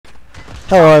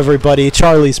Hello everybody,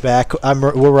 Charlie's back.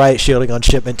 We're riot shielding on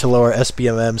shipment to lower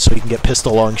SBMM so we can get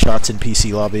pistol long shots in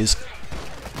PC lobbies.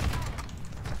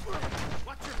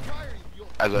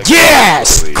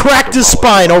 Yes! Cracked his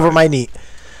spine over my knee.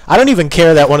 I don't even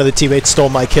care that one of the teammates stole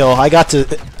my kill. I got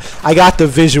the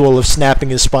visual of snapping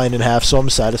his spine in half, so I'm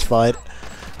satisfied.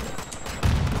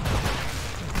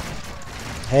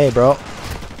 Hey, bro.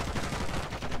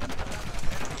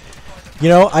 You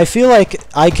know, I feel like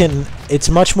it's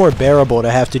much more bearable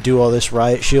to have to do all this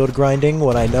riot shield grinding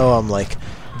when I know I'm like,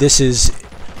 this is,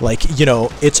 like, you know,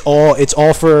 it's all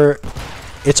for,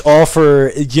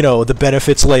 you know, the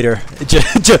benefits later.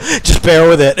 Just bear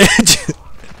with it.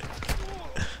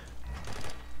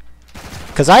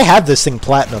 Because I have this thing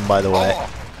platinum, by the way.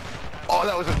 Oh,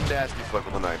 that was a nasty flip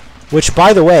with a knife. Which,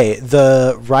 by the way,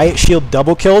 the riot shield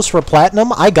double kills for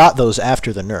platinum, I got those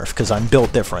after the nerf, because I'm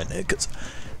built different.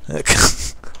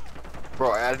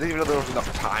 Bro, I didn't even know there was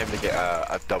enough time to get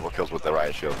a double kills with the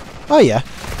riot shield. Oh yeah,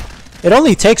 it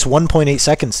only takes 1.8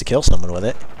 seconds to kill someone with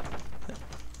it.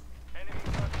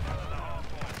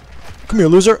 Come here,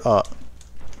 loser.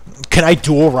 Can I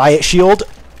dual riot shield?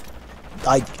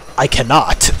 I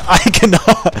cannot. I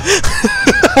cannot.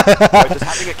 Just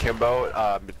having a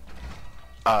Kimbo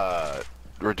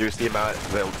reduce the amount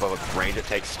of range it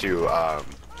takes to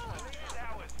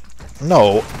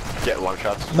No. get long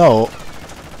shots. No.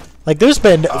 Like, there's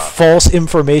been false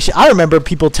information. I remember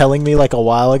people telling me, like, a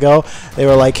while ago, they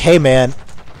were like, hey, man,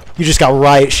 you just got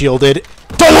riot shielded.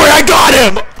 Don't worry, I got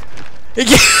him!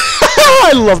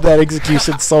 I love that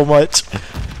execution so much.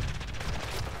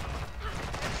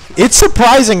 It's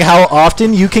surprising how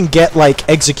often you can get, like,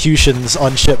 executions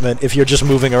on shipment if you're just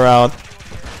moving around.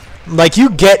 Like,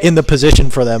 you get in the position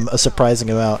for them a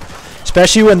surprising amount.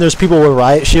 Especially when there's people with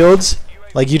riot shields.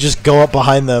 Like, you just go up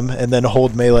behind them and then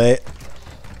hold melee.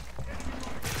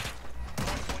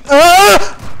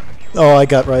 Ah! Oh, I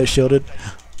got riot shielded.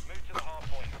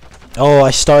 Oh,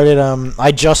 I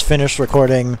just finished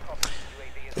recording.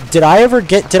 Did I ever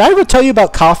tell you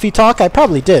about Coffee Talk? I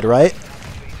probably did, right?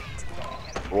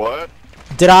 What?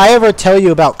 Did I ever tell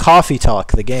you about Coffee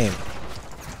Talk, the game?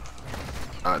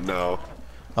 No.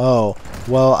 Oh,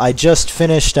 well, I just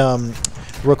finished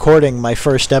recording my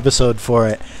first episode for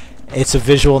it. It's a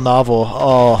visual novel.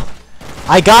 Oh,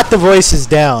 I got the voices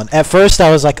down. At first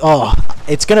I was like, oh,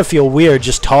 it's gonna feel weird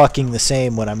just talking the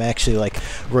same when I'm actually, like,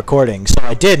 recording. So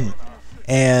I didn't.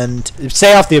 And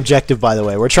stay off the objective, by the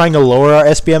way. We're trying to lower our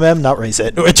SBMM, not raise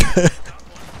it.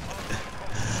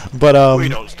 But we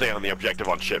don't stay on the objective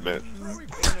on shipment.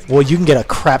 Well, you can get a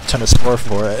crap ton of score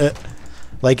for it.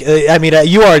 Like, I mean,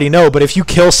 you already know, but if you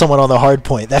kill someone on the hard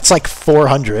point, that's like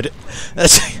 400.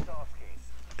 That's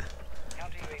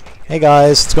Hey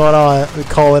guys, what's going on? We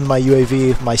call in my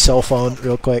UAV, my cell phone,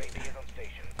 real quick.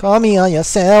 Call me on your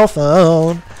cell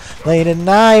phone late at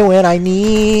night when I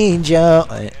need you.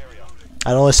 I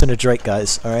don't listen to Drake,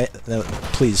 guys. All right, no,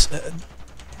 please.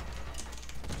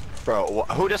 Bro,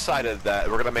 who decided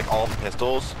that we're gonna make all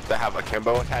pistols that have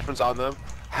akimbo attachments on them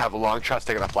have long shots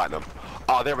taking a platinum?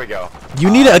 Oh, there we go. You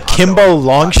need akimbo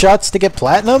long shots to get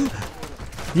platinum?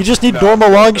 You just need normal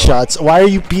long shots. Why are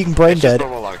you being brain it's dead? Just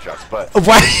normal long shots, but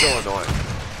why? It's still annoying.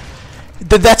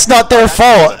 That's not their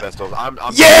fault.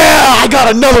 Yeah, I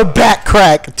got another back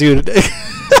crack, dude.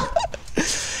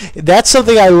 That's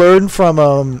something I learned from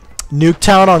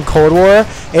Nuketown on Cold War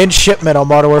and Shipment on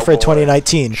Modern Warfare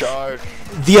 2019. Charge.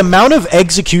 The amount of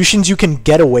executions you can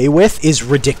get away with is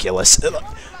ridiculous.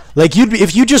 Like,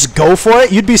 if you just go for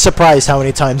it, you'd be surprised how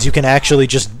many times you can actually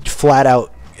just flat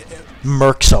out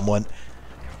murk someone.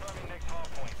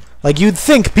 Like, you'd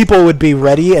think people would be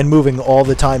ready and moving all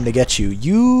the time to get you.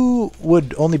 You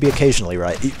would only be occasionally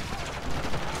right.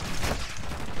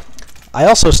 I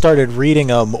also started reading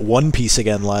One Piece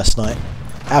again last night.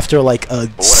 After like a... What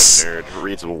a nerd who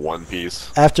reads One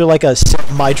Piece. After like a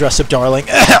My Dress Up Darling.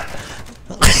 Oh,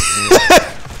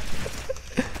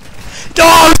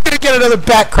 I was gonna get another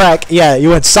back crack. Yeah, you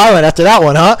went silent after that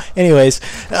one, huh? Anyways.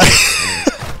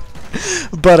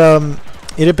 But,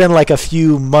 it had been like a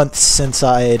few months since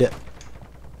I'd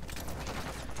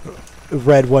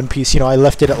read One Piece. You know, I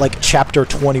left it at like chapter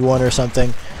 21 or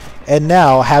something. And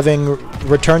now, having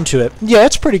returned to it, yeah,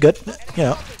 it's pretty good, you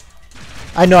know.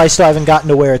 I know I still haven't gotten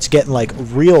to where it's getting like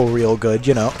real good,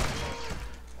 you know.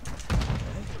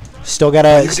 Still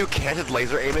gotta... You can do canted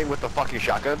laser aiming with the fucking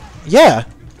shotgun? Yeah.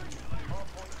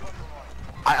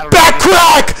 Back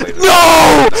crack!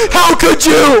 No! How could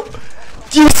you?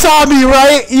 You saw me,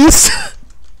 right?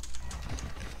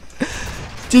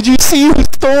 Did you see who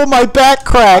stole my back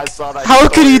crack? How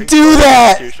could he do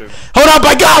that? Hold up,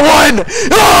 I got one!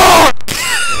 Oh!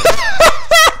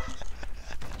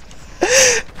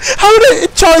 How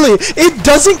did Charlie? It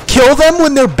doesn't kill them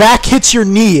when their back hits your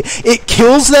knee. It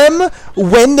kills them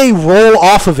when they roll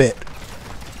off of it.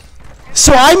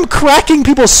 So I'm cracking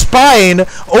people's spine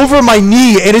over my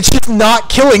knee, and it's just not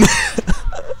killing.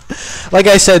 Like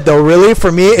I said, though, really,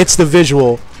 for me, it's the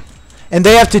visual. And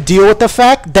they have to deal with the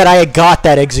fact that I got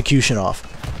that execution off.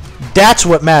 That's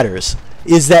what matters,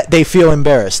 is that they feel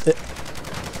embarrassed.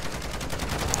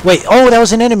 Wait, oh, that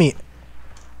was an enemy.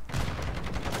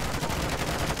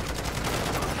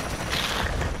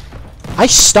 I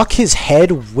stuck his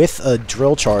head with a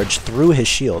drill charge through his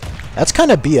shield. That's kind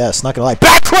of BS, not gonna lie.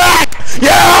 Back crack!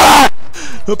 Yeah!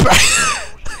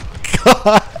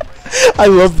 God, I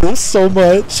love this so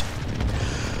much.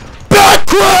 Back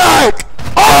crack!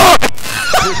 Oh!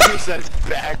 You said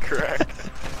back crack.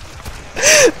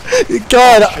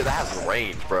 God. Shit, that has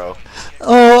range, bro.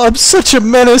 Oh, I'm such a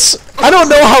menace. I don't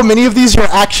know how many of these you're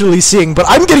actually seeing, but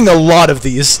I'm getting a lot of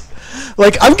these.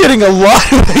 Like, I'm getting a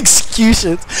lot of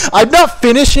executions. I'm not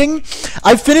finishing.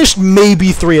 I've finished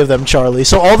maybe 3 of them, Charlie.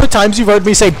 So all the times you've heard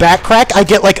me say back crack, I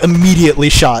get, like, immediately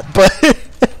shot. But,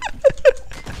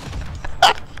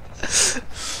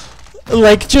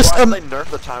 like, just... Why did they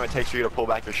nerf the time it takes for you to pull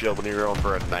back your shield when you're going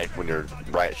for a knife when you're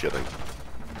riot shielding?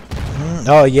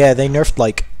 Oh, yeah, they nerfed,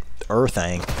 like,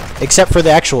 Earthang. Except for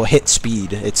the actual hit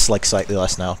speed. It's, like, slightly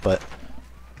less now, but...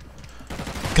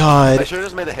 God. They should have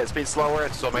just made the hit speed slower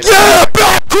and so made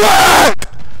back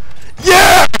crack!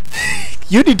 Yeah!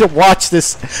 You need to watch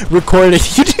this recording.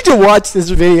 You need to watch this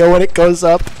video when it goes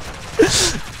up.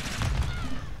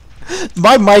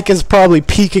 My mic is probably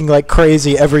peaking like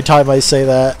crazy every time I say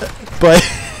that, but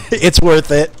it's worth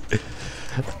it.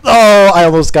 Oh, I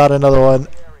almost got another one.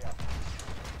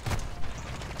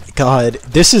 God,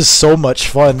 this is so much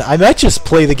fun. I might just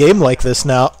play the game like this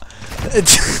now.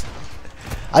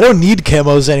 I don't need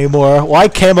camos anymore. Why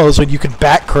camos when you can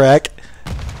back crack?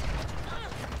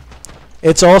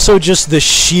 It's also just the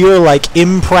sheer, like,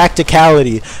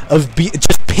 impracticality of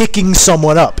just picking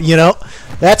someone up, you know?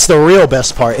 That's the real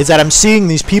best part, is that I'm seeing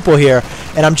these people here,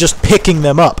 and I'm just picking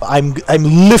them up. I'm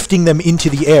lifting them into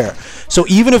the air. So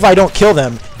even if I don't kill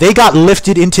them, they got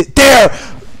lifted into... There!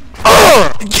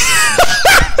 Oh!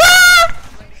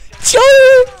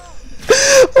 Charlie!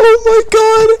 Oh my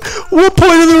god! What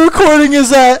point of the recording is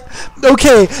that?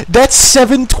 Okay, that's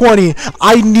 7:20.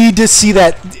 I need to see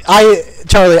that.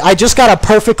 Charlie, I just got a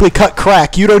perfectly cut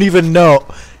crack. You don't even know.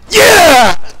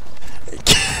 Yeah!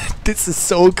 This is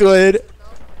so good.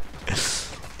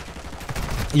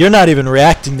 You're not even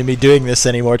reacting to me doing this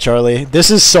anymore, Charlie. This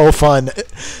is so fun.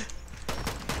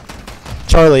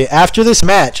 Charlie, after this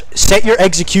match, set your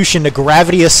execution to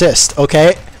gravity assist,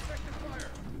 okay?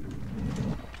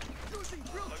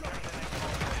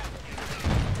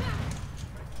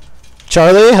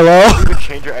 Charlie, hello? You can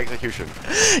change your execution.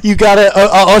 You gotta,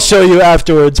 I'll show you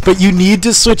afterwards, but you need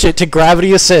to switch it to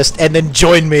gravity assist and then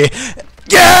join me.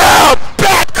 Yeah!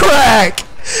 Back crack!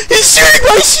 He's shooting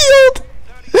my shield!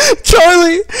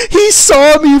 Charlie, he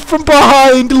saw me from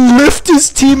behind lift his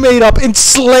teammate up and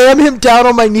slam him down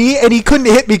on my knee, and he couldn't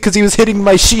hit me because he was hitting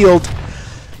my shield.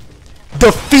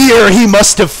 The fear he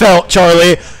must have felt,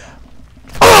 Charlie.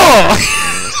 Oh!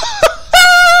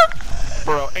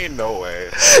 Bro, ain't no way.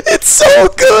 It's so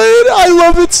good! I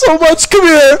love it so much! Come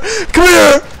here! Come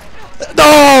here!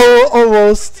 No!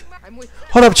 Almost.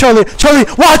 Hold up, Charlie! Charlie,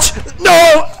 watch!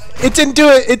 No! It didn't do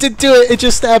it! It didn't do it! It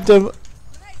just stabbed him.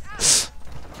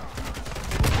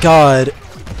 God.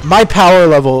 My power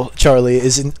level, Charlie,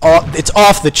 is it's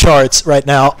off the charts right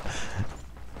now.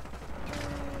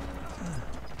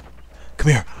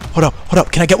 Come here. Hold up, hold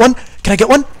up. Can I get one? Can I get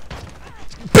one?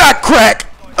 Back crack!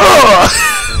 Ugh!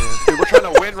 Dude, we're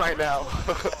trying to win right now.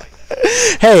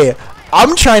 Hey,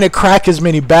 I'm trying to crack as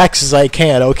many backs as I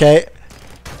can, okay?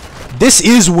 This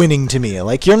is winning to me.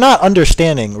 Like, you're not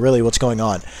understanding really what's going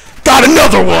on. Got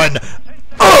another one!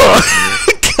 Ugh!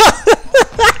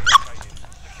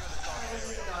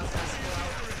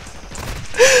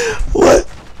 What?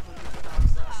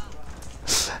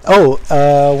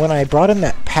 Oh, when I brought in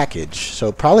that package,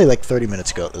 so probably like 30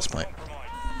 minutes ago at this point.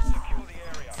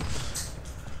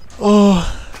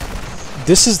 Oh,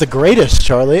 this is the greatest,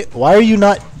 Charlie. Why are you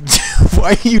not?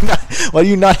 Why do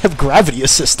you not have gravity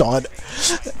assist on?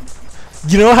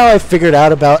 You know how I figured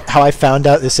out about how I found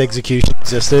out this execution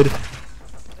existed?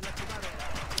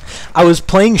 I was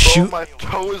playing shoot. Oh, my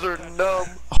toes are numb.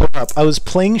 Hold up. I was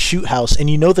playing Shoot House, and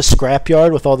you know the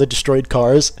scrapyard with all the destroyed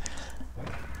cars?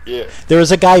 Yeah. There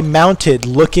was a guy mounted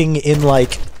looking in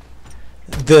like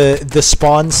the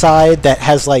spawn side that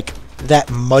has like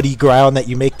that muddy ground that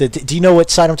you make the. Do you know what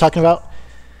side I'm talking about?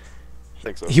 I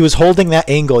think so. He was holding that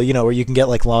angle, you know, where you can get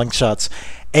like long shots,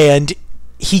 and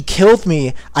he killed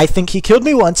me. I think he killed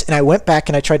me once, and I went back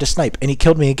and I tried to snipe, and he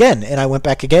killed me again, and I went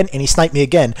back again, and he sniped me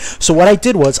again. So what I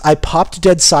did was I popped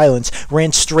dead silence,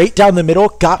 ran straight down the middle,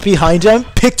 got behind him,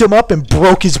 picked him up, and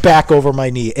broke his back over my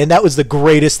knee. And that was the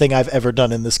greatest thing I've ever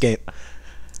done in this game.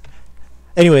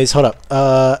 Anyways, hold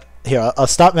up. Here, I'll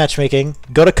stop matchmaking.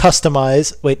 Go to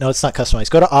customize. Wait, no, it's not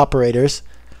customize. Go to operators.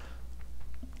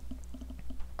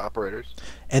 Operators.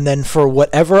 And then for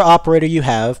whatever operator you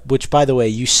have, which, by the way,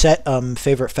 you set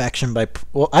favorite faction by...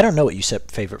 Well, I don't know what you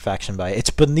set favorite faction by. It's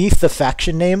beneath the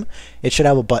faction name. It should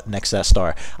have a button next to that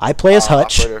star. I play as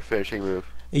Hutch. Operator finishing move.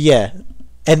 Yeah.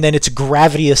 And then it's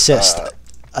gravity assist,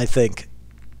 I think.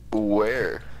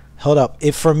 Where? Hold up.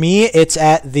 If for me, it's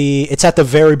at the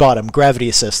very bottom. Gravity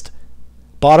assist.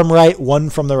 Bottom right, one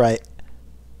from the right.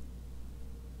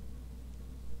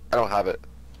 I don't have it.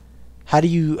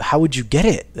 How would you get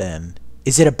it then?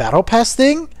 Is it a battle pass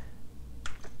thing?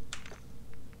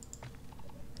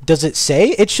 Does it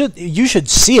say? You should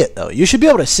see it though. You should be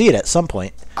able to see it at some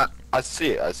point. I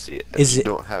see it. I see it.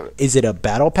 Don't have it. Is it a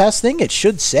battle pass thing? It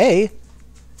should say.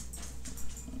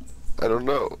 I don't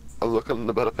know. I'm looking at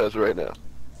the battle pass right now.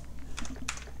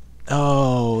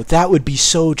 Oh, that would be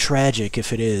so tragic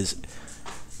if it is.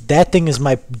 That thing is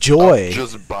my joy.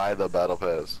 Just buy the battle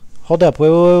pass. Hold up.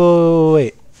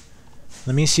 Wait.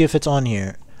 Let me see if it's on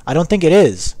here. I don't think it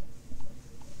is.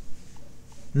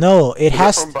 No, it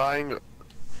has. From buying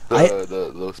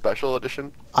the special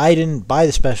edition. I didn't buy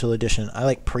the special edition. I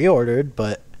like pre-ordered,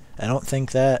 but I don't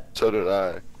think that. So did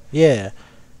I. Yeah.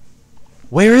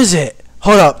 Where is it?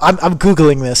 Hold up. I'm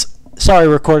googling this. Sorry,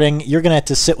 recording. You're gonna have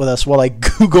to sit with us while I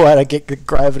Google how to get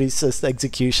gravity assist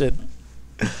execution.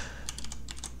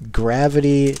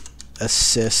 Gravity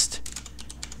assist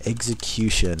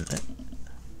execution.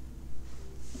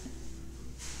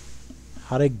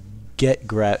 How to get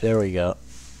there we go.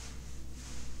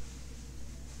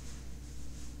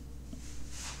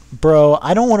 Bro,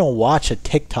 I don't want to watch a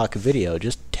TikTok video.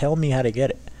 Just tell me how to get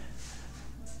it.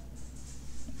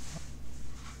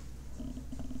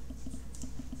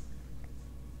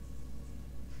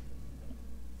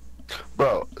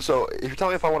 Bro, so if you're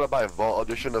telling me if I want to buy a Vault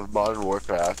Edition of Modern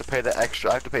Warfare, I have to pay the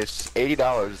extra. I have to pay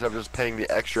 $80 instead of just paying the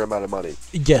extra amount of money.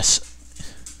 Yes.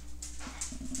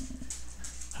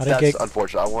 That's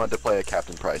unfortunate. I wanted to play a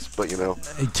Captain Price, but you know.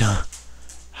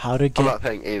 How to get? I'm not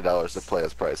paying $80 to play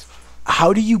as Price.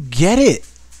 How do you get it?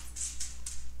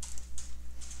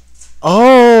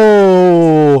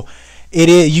 Oh, it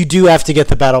is. You do have to get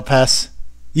the battle pass.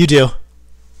 You do.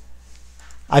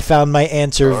 I found my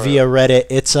answer via Reddit.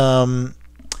 It's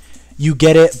you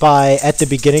get it at the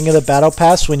beginning of the battle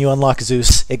pass when you unlock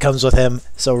Zeus. It comes with him.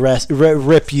 So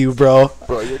rip you, bro.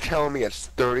 Bro, you're telling me it's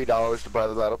 $30 to buy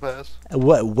the battle pass?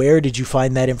 What? Where did you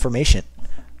find that information?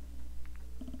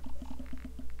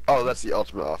 Oh, that's the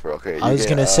ultimate offer. Okay. I was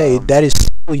gonna say that is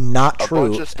simply not true. A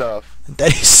bunch of stuff.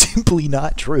 That is simply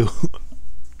not true.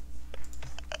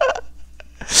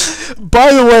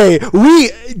 By the way,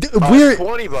 we're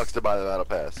 $20 to buy the battle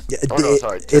pass. Yeah, oh no,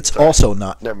 sorry. It's also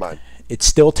not. Never mind. It's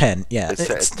still 10. Yeah. It's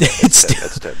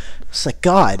 10. It's like,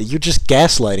 God, you're just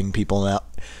gaslighting people now.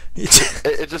 It just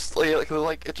it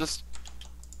just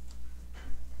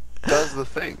does the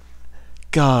thing.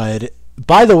 God.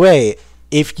 By the way,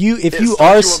 if you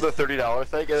are on the $30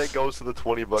 thing and then goes to the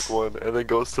 $20 one and then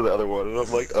goes to the other one and I'm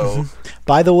like, oh.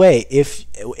 By the way,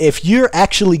 if you're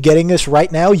actually getting this right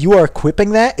now, you are equipping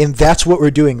that, and that's what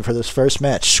we're doing for this first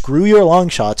match. Screw your long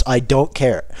shots. I don't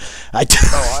care. I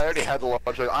already had the long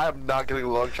shot. I am not getting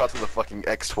long shots with the fucking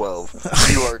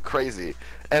X12. You are crazy.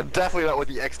 And definitely not with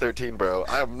the X13, bro.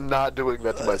 I am not doing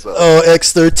that to myself. Oh,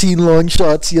 X13 long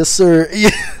shots, yes sir.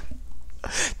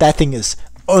 That thing is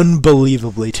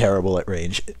unbelievably terrible at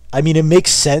range. I mean, it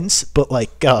makes sense, but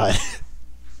like, God.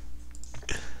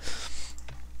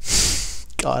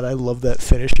 God, I love that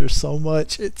finisher so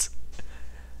much. It's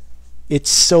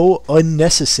so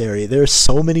unnecessary. There are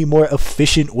so many more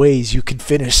efficient ways you can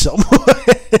finish someone.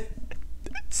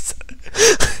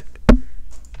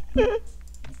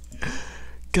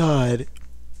 God.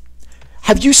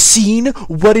 Have you seen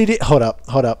what it is? Hold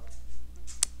up.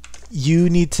 You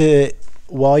need to,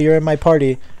 while you're in my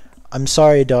party, I'm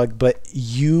sorry, dog, but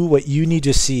what you need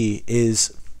to see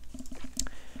is,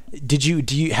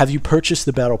 have you purchased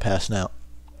the battle pass now?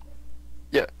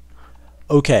 Yeah.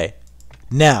 Okay.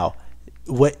 Now,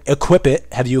 equip it.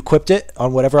 Have you equipped it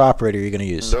on whatever operator you're going to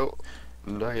use? No,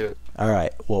 not yet.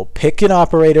 Alright, well, pick an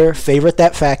operator, favorite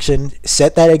that faction,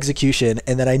 set that execution,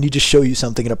 and then I need to show you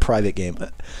something in a private game.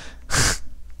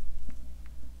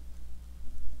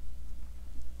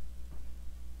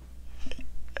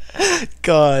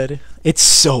 God, it's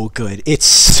so good. It's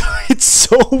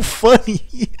so funny,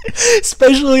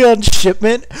 especially on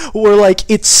shipment, where like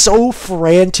it's so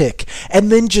frantic,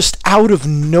 and then just out of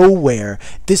nowhere,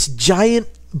 this giant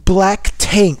black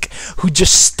tank who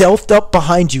just stealthed up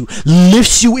behind you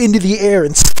lifts you into the air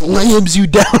and slams you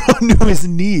down onto his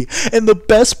knee. And the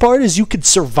best part is you can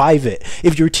survive it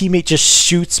if your teammate just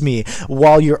shoots me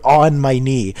while you're on my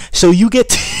knee. So you get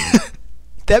to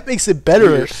that makes it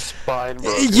better. Your spine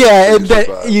broken. Yeah, and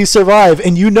that you survive,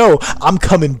 and you know I'm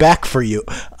coming back for you.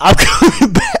 I'm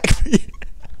coming back for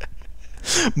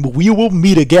you. We will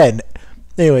meet again.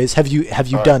 Anyways, have you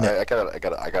done it? I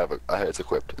got it. It's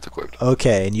equipped. It's equipped.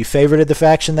 Okay, and you favorited the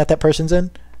faction that person's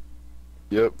in?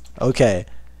 Yep. Okay.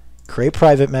 Create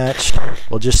private match.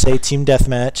 We'll just say team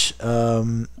deathmatch.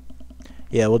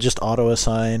 Yeah, we'll just auto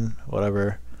assign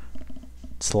whatever.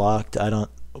 It's locked.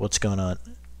 What's going on?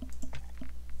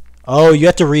 Oh, you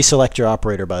have to reselect your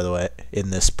operator, by the way, in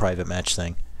this private match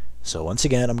thing. So once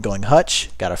again, I'm going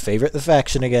Hutch. Gotta favorite the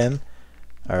faction again.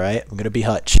 All right, I'm gonna be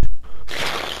Hutch.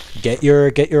 Get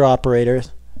your operator.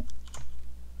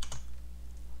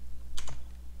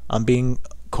 I'm being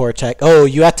Cortac. Oh,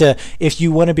 you have to, if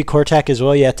you want to be Cortac as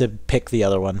well, you have to pick the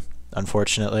other one,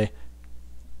 unfortunately.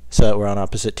 So that we're on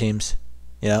opposite teams.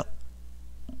 You know?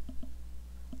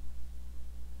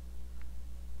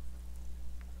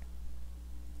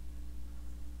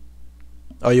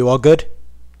 Are you all good?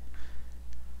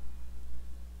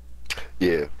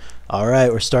 Yeah.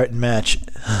 Alright, we're starting match.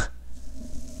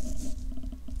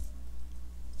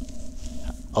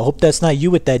 I hope that's not you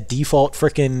with that default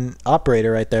frickin'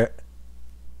 operator right there.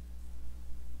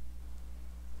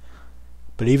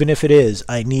 But even if it is,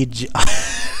 I need you.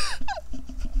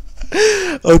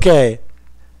 Okay.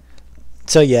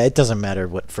 So yeah, it doesn't matter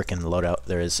what frickin' loadout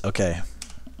there is. Okay.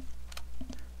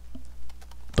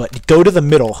 But go to the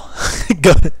middle.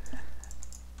 Go.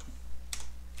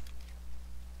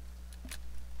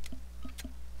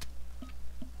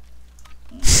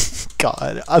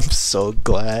 God, I'm so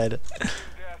glad.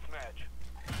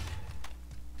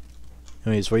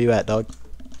 Anyways, where you at, dog?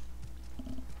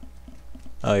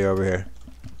 Oh, you're over here.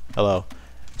 Hello.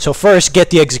 So first, get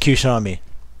the execution on me.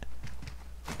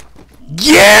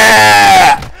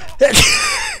 Yeah!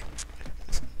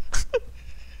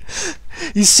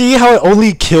 You see how it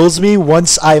only kills me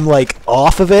once I'm like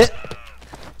off of it?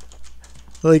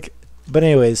 Like, but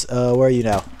anyways, where are you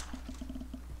now?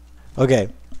 Okay.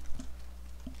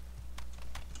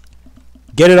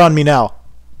 Get it on me now.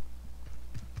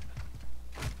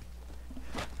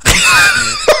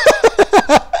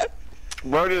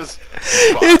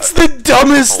 It's the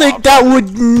dumbest thing that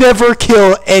would never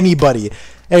kill anybody.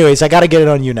 Anyways, I gotta get it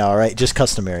on you now, alright? Just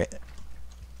customary.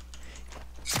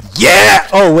 Yeah!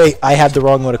 Oh, wait, I had the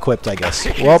wrong one equipped, I guess.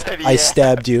 Well, yeah. I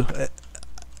stabbed you.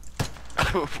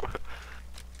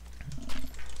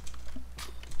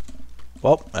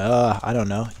 Well, I don't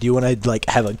know. Do you want to, like,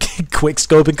 have a quick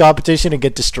scoping competition and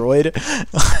get destroyed?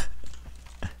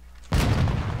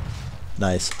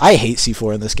 Nice. I hate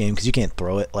C4 in this game because you can't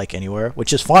throw it, like, anywhere,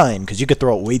 which is fine because you could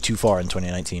throw it way too far in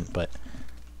 2019, but...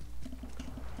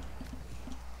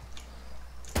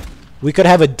 We could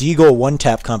have a Deagle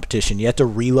one-tap competition. You have to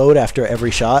reload after every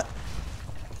shot.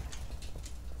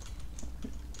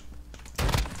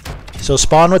 So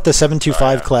spawn with the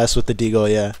 725 class with the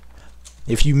Deagle, yeah.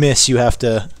 If you miss, you have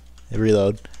to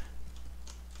reload.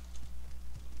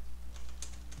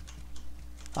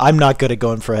 I'm not good at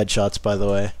going for headshots, by the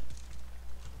way.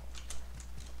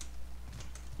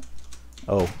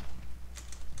 Oh.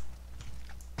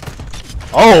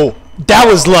 Oh! That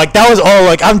was luck. That was all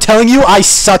luck. I'm telling you, I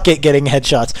suck at getting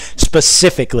headshots.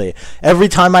 Specifically. Every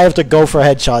time I have to go for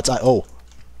headshots,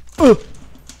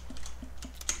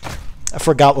 I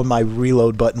forgot what my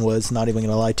reload button was. Not even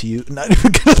gonna lie to you. Not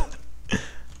even gonna...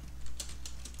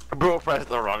 Bro pressed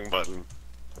the wrong button.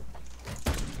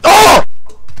 Oh!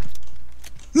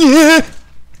 Yeah!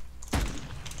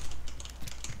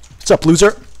 What's up,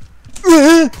 loser?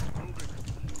 Yeah!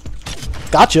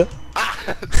 Gotcha.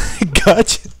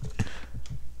 Gotcha.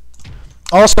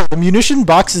 Also, munition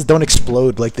boxes don't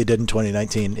explode like they did in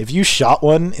 2019. If you shot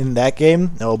one in that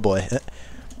game, oh boy.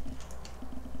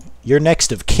 Your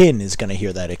next of kin is gonna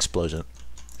hear that explosion.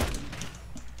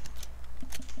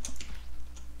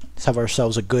 Let's have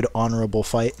ourselves a good honorable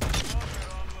fight.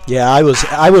 Yeah, I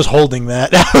was holding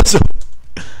that.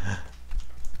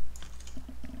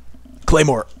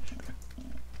 Claymore.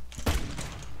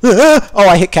 Oh,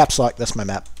 I hit caps lock. That's my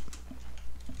map.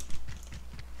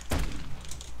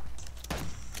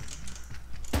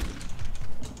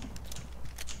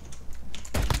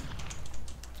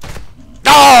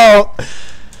 Oh!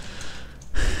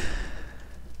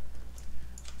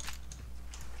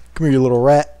 Come here, you little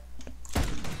rat.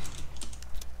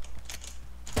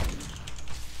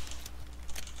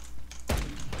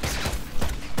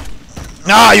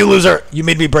 Ah, you loser! You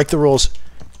made me break the rules.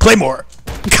 Claymore!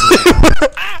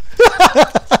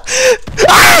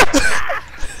 Ah!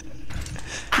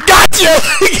 Gotcha!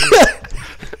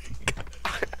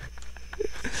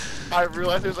 I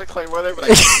realized there's a Claymore there, but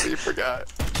I completely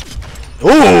forgot.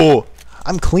 Ooh!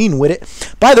 I'm clean with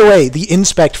it. By the way, the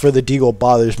inspect for the Deagle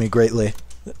bothers me greatly.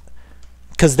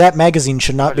 Because that magazine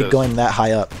should not be going that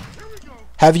high up.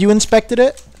 Have you inspected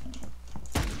it?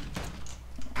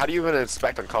 How do you even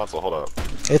inspect on console? Hold up.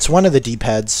 It's one of the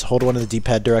D-pads. Hold one of the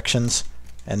D-pad directions.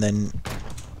 And then...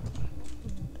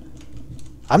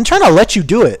 I'm trying to let you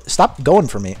do it. Stop going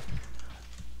for me.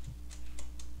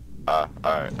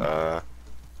 Alright,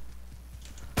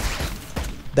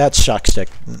 That's shock stick.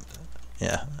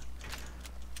 Yeah.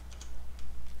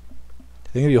 I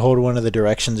think if you hold one of the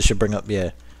directions, it should bring up... Yeah.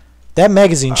 That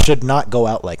magazine should not go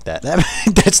out like that.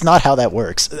 That's not how that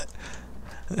works.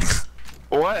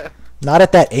 What? Not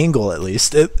at that angle, at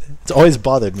least. It's always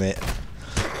bothered me.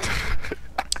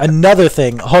 Another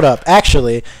thing. Hold up.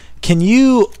 Actually, can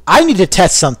you... I need to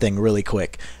test something really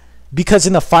quick. Because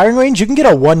in the firing range, you can get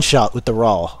a one-shot with the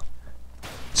RAL.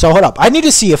 So, hold up. I need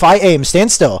to see if I aim.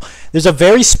 Stand still. There's a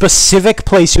very specific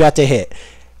place you have to hit.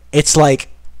 It's like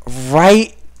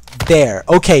right there.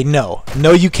 Okay, no.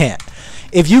 No, you can't.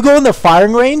 If you go in the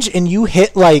firing range and you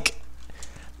hit, like,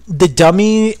 the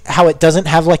dummy, how it doesn't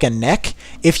have, like, a neck,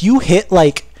 if you hit,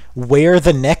 like, where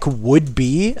the neck would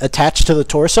be attached to the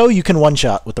torso, you can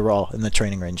one-shot with the RAL in the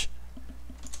training range.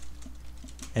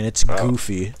 And it's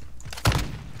goofy.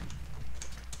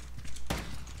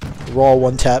 RAL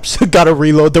one taps. Gotta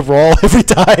reload the RAL every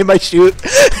time I shoot.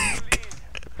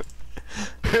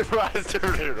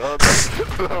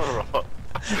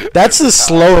 That's the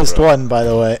slowest one, by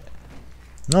the way.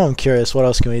 No, I'm curious. What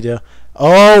else can we do?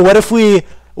 Oh, what if we...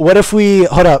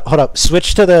 Hold up.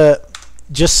 Switch to the...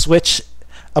 Just switch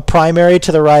a primary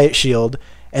to the riot shield,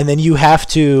 and then you have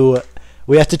to...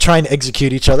 We have to try and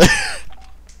execute each other.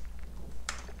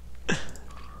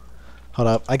 Hold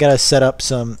up. I gotta set up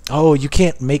some... Oh, you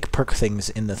can't make perk things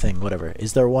in the thing. Whatever.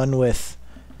 Is there one with...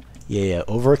 Yeah.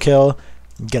 Overkill.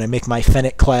 I'm gonna make my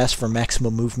Fennec class for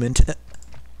maximum movement.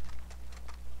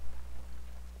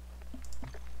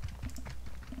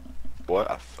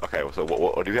 What? Okay, so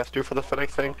what do you have to do for the Fennec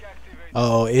thing?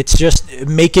 Oh, it's just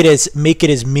make it as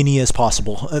mini as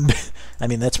possible. I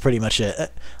mean, that's pretty much it.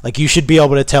 Like, you should be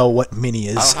able to tell what mini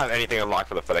is. I don't have anything unlocked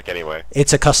for the Fennec anyway.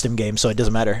 It's a custom game, so it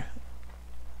doesn't matter.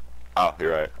 Oh,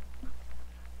 you're right.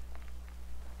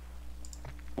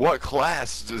 What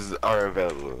classes are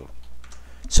available?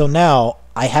 So now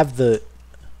I have the...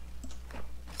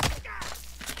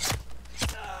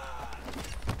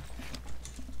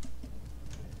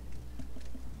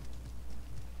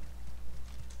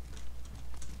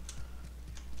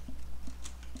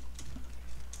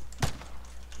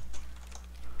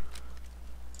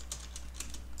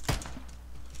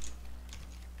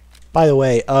 By the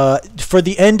way, for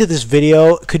the end of this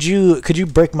video, could you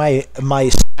break my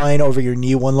spine over your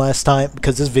knee one last time,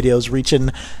 because this video is reaching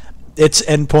its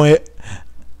endpoint.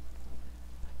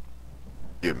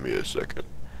 Give me a second.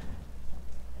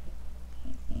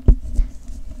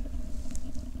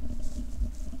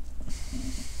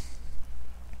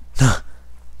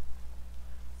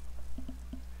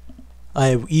 I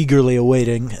am eagerly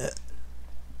awaiting.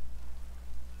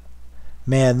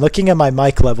 Man, looking at my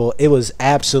mic level, it was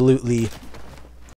absolutely